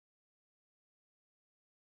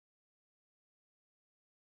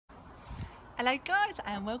Hello guys,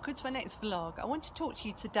 and welcome to my next vlog. I want to talk to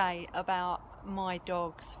you today about my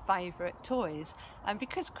dog's favourite toys, and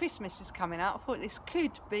because Christmas is coming up I thought this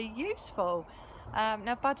could be useful.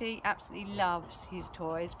 Now Buddy absolutely loves his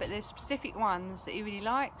toys, but there's specific ones that he really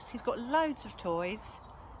likes. He's got loads of toys,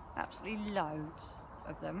 absolutely loads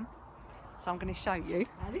of them, so I'm going to show you.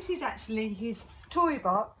 Now this is actually his toy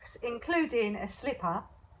box, including a slipper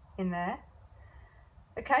in there.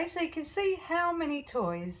 Okay, so you can see how many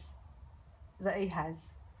toys that he has.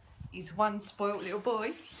 He's one spoilt little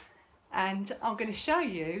boy, and I'm going to show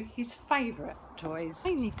you his favourite toys.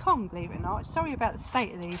 Mainly Kong, believe it or not. Sorry about the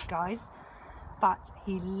state of these guys, but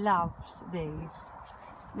he loves these.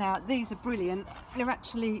 Now these are brilliant. They're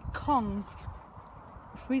actually Kong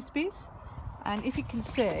frisbees, and if you can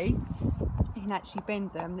see, you can actually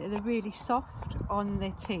bend them. They're really soft on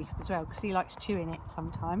their teeth as well, because he likes chewing it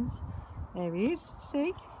sometimes. There he is.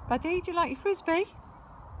 See, Buddy, do you like your frisbee?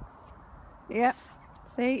 Yep,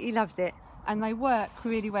 see, he loves it, and they work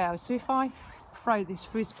really well. So if I throw this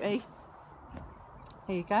frisbee,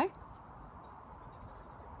 here you go.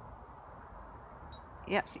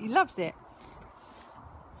 Yep, he loves it.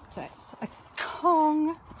 So it's a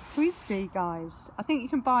Kong frisbee, guys. I think you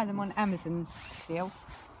can buy them on Amazon still.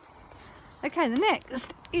 Okay, the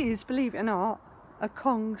next is, believe it or not, a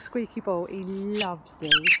Kong squeaky ball. He loves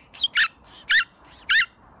these.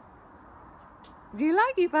 Do you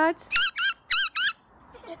like it, bud?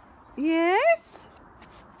 Yes,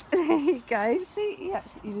 there you go. See, he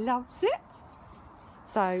absolutely loves it.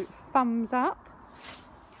 So thumbs up.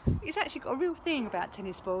 He's actually got a real thing about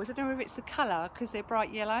tennis balls. I don't know if it's the colour, because they're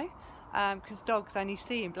bright yellow, because dogs only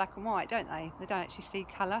see in black and white, don't they? They don't actually see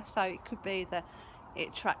colour, so it could be that it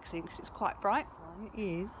attracts him because it's quite bright.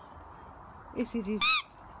 This is his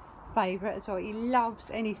favourite as well. He loves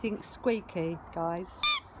anything squeaky, guys.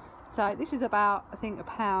 So this is about, I think,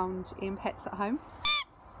 £1 in Pets at Home.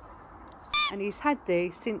 And he's had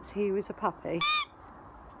these since he was a puppy.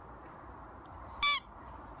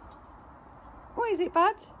 What is it,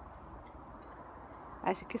 bud?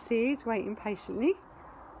 As you can see, he's waiting patiently.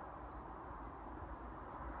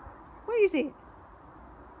 What is it?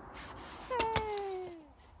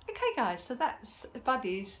 Okay guys, so that's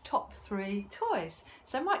Buddy's top 3 toys.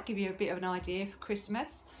 So I might give you a bit of an idea for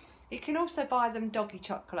Christmas. You can also buy them doggy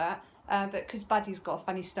chocolate, but because Buddy's got a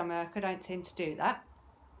funny stomach, I don't tend to do that.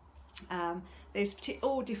 There's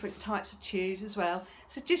all different types of chews as well,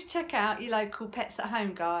 so just check out your local Pets at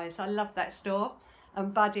Home, guys. I love that store,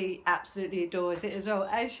 and Buddy absolutely adores it as well,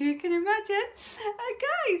 as you can imagine.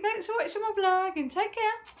 Okay, thanks for watching my vlog, and take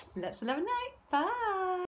care. Lots of love and light. Bye.